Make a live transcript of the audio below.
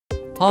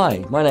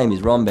Hi, my name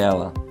is Ron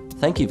Bauer.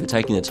 Thank you for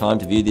taking the time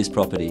to view this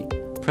property.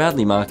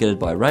 Proudly marketed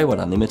by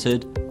Rayward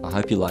Unlimited. I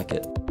hope you like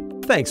it.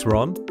 Thanks,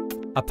 Ron.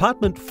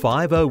 Apartment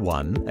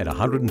 501 at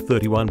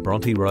 131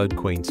 Bronte Road,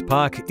 Queen's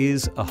Park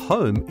is a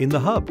home in the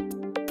hub.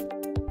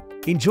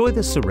 Enjoy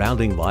the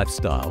surrounding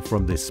lifestyle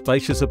from this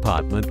spacious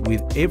apartment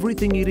with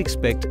everything you'd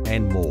expect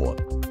and more.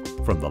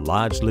 From the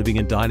large living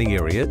and dining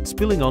area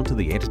spilling onto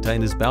the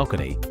entertainer's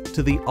balcony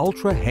to the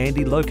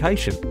ultra-handy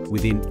location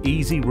within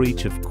easy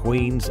reach of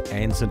Queen's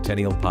and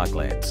Centennial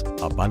Parklands,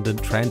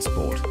 abundant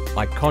transport,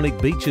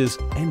 iconic beaches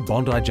and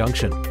Bondi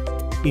Junction.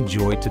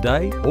 Enjoy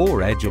today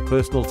or add your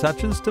personal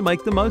touches to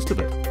make the most of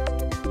it.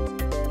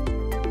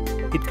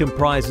 It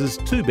comprises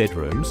 2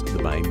 bedrooms,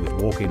 the main with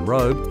walk-in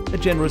robe, a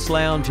generous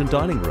lounge and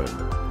dining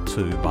room,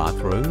 2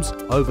 bathrooms,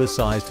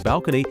 oversized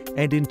balcony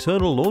and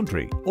internal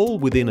laundry, all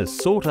within a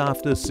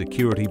sought-after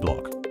security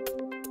block.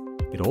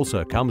 It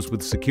also comes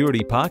with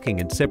security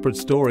parking and separate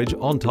storage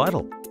on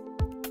title.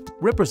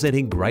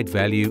 Representing great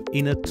value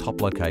in a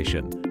top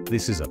location,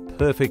 this is a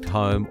perfect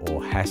home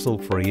or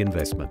hassle-free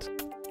investment.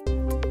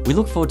 We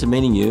look forward to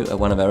meeting you at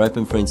one of our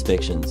open for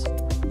inspections.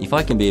 If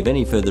I can be of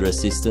any further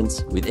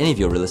assistance with any of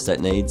your real estate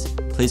needs,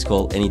 please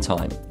call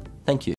anytime. Thank you.